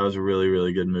 That was a really,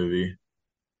 really good movie.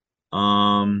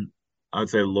 I'd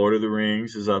say Lord of the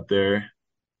Rings is up there.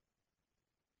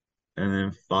 And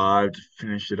then 5 to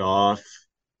finish it off,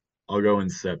 I'll go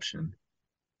Inception.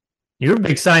 You're a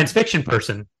big science fiction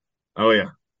person. Oh yeah.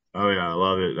 Oh yeah, I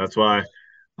love it. That's why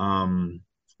I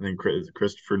think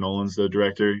Christopher Nolan's the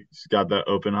director. He's got that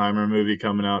Oppenheimer movie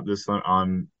coming out this time.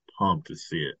 I'm pumped to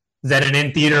see it. Is that an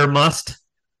in-theater must?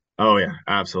 Oh yeah,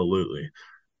 absolutely.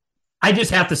 I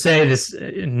just have to say this,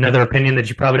 another opinion that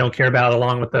you probably don't care about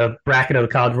along with the bracket of the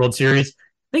College World Series.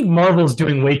 I think Marvel's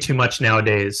doing way too much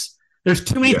nowadays. There's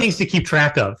too many things to keep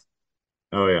track of.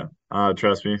 Oh yeah.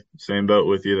 Trust me, same boat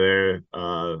with you there.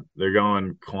 They're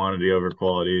going quantity over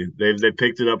quality. They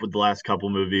picked it up with the last couple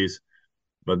movies,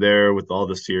 but there with all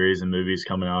the series and movies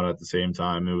coming out at the same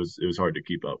time, it was hard to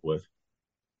keep up with.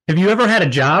 Have you ever had a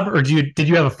job, or did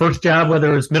you have a first job,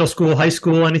 whether it was middle school, high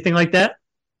school, anything like that?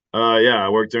 Yeah, I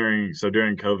worked during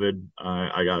COVID.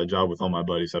 I got a job with all my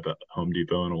buddies up at Home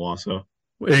Depot in Owasso.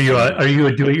 Are you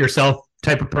a do-it-yourself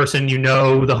type of person? You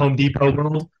know the Home Depot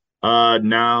world.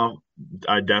 Now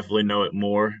I definitely know it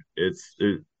more. It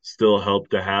still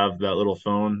helped to have that little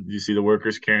phone you see the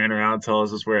workers carrying around, tell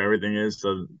us where everything is.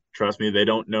 So trust me, they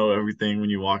don't know everything when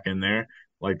you walk in there,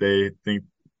 like they think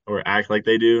or act like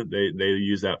they do. They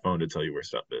use that phone to tell you where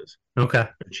stuff is. Okay.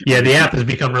 Yeah, the app has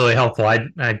become really helpful. I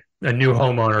a new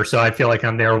homeowner, so I feel like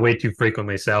I'm there way too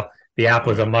frequently. So the app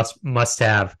was a must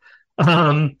have.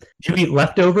 Do you eat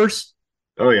leftovers?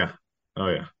 Oh yeah. Oh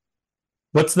yeah.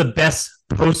 What's the best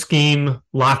post game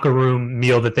locker room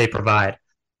meal that they provide?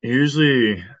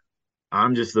 Usually,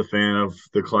 I'm just a fan of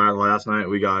the class. Last night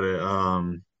we got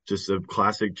it. Just a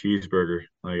classic cheeseburger.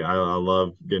 Like I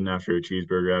love getting after a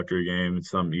cheeseburger after a game.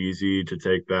 It's something easy to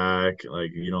take back.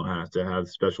 Like you don't have to have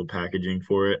special packaging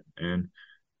for it. And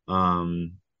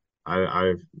um,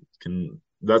 I can.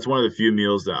 That's one of the few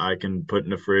meals that I can put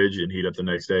in the fridge and heat up the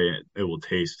next day, and it will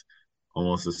taste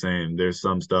almost the same. There's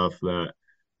some stuff that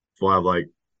will have like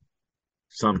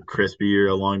some crispier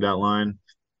along that line.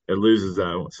 It loses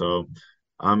that. So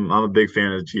I'm a big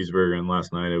fan of the cheeseburger, and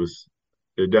last night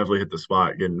it definitely hit the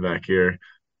spot getting back here.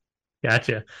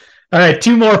 Gotcha. All right,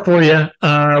 2 more for you.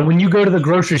 When you go to the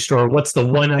grocery store, what's the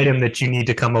one item that you need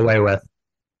to come away with?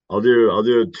 I'll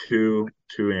do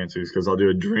two answers because I'll do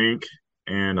a drink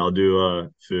and I'll do a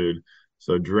food.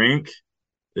 So drink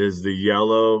is the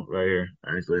yellow right here.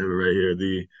 I actually have it right here.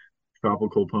 The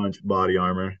Tropical Punch body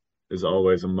armor is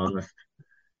always a must.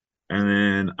 And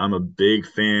then I'm a big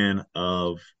fan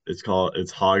of it's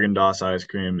Haagen-Dazs ice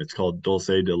cream. It's called Dulce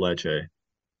de Leche.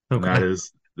 And Okay.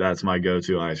 that's my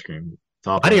go-to ice cream.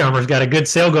 Top of Body the Armor's line. got a good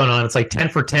sale going on. It's like 10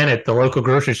 for 10 at the local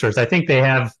grocery stores. I think they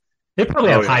probably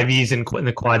Oh have yeah. Hy-Vees in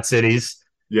the Quad Cities,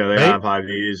 Yeah, they right? have high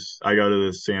V's. I go to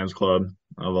the Sam's Club.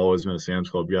 I've always been a Sam's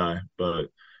Club guy, but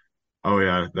oh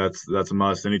yeah, that's a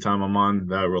must. Anytime I'm on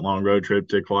that long road trip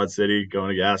to Quad City, going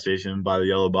to gas station, buy the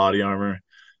yellow body armor,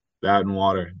 that and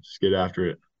water. Just get after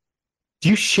it. Do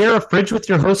you share a fridge with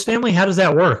your host family? How does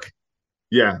that work?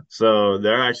 Yeah, so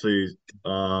they're actually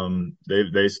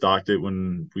they stocked it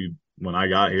when I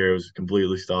got here. It was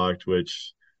completely stocked,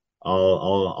 which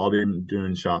I'll be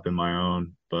doing shopping my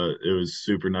own, but it was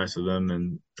super nice of them,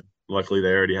 and luckily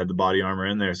they already had the body armor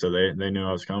in there, so they knew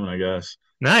I was coming, I guess.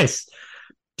 Nice.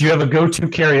 Do you have a go-to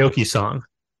karaoke song?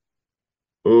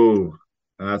 Ooh,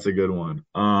 that's a good one.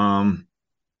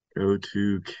 Go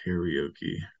to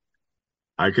karaoke.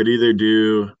 I could either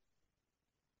do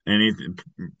anything,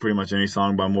 pretty much any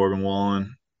song by Morgan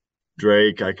Wallen.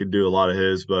 Drake, I could do a lot of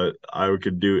his, but I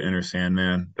could do Inner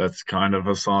Sandman. That's kind of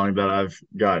a song that I've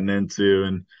gotten into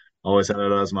and always had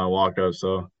it as my walk up.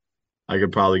 So I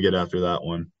could probably get after that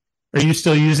one. Are you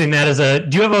still using that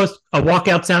do you have a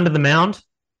walkout sound to the mound?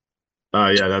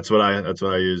 Yeah, that's what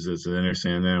I use as an Inner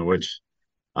Sandman, which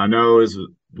I know is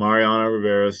Mariano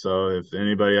Rivera. So if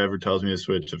anybody ever tells me to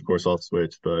switch, of course I'll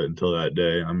switch. But until that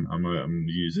day, I'm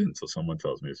using it until someone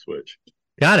tells me to switch.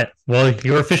 Got it. Well,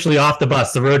 you're officially off the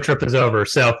bus. The road trip is over.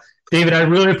 So, David, I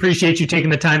really appreciate you taking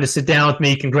the time to sit down with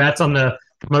me. Congrats on the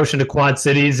promotion to Quad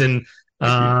Cities, and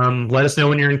let us know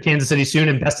when you're in Kansas City soon.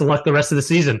 And best of luck the rest of the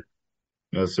season.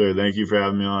 Yes, sir. Thank you for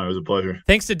having me on. It was a pleasure.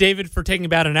 Thanks to David for taking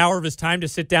about an hour of his time to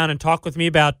sit down and talk with me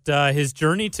about his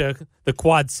journey to the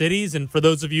Quad Cities. And for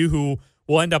those of you who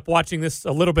will end up watching this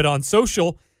a little bit on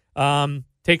social,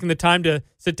 taking the time to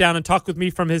sit down and talk with me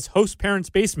from his host parents'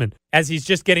 basement as he's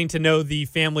just getting to know the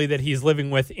family that he's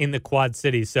living with in the Quad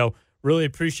Cities. So really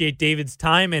appreciate David's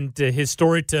time and his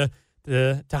story to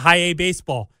high A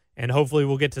baseball. And hopefully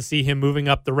we'll get to see him moving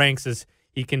up the ranks as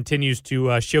he continues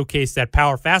to showcase that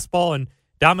power fastball and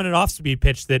dominant off-speed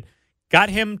pitch that got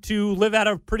him to live out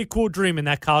a pretty cool dream in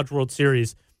that College World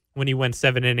Series when he went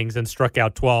 7 innings and struck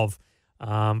out 12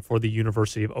 for the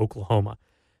University of Oklahoma.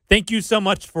 Thank you so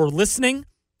much for listening.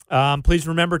 Please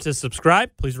remember to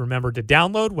subscribe. Please remember to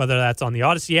download, whether that's on the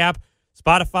Odyssey app,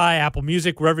 Spotify, Apple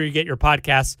Music, wherever you get your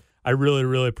podcasts. I really,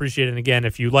 really appreciate it. And again,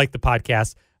 if you like the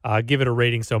podcast, give it a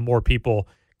rating so more people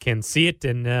can see it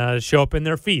and show up in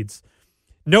their feeds.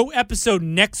 No episode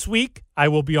next week. I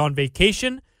will be on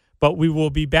vacation, but we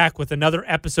will be back with another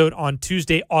episode on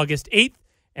Tuesday, August 8th,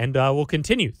 and we'll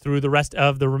continue through the rest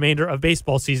of the remainder of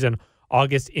baseball season,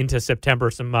 August into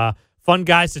September. Some fun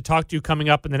guys to talk to coming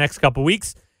up in the next couple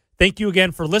weeks. Thank you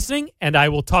again for listening, and I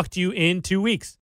will talk to you in 2 weeks.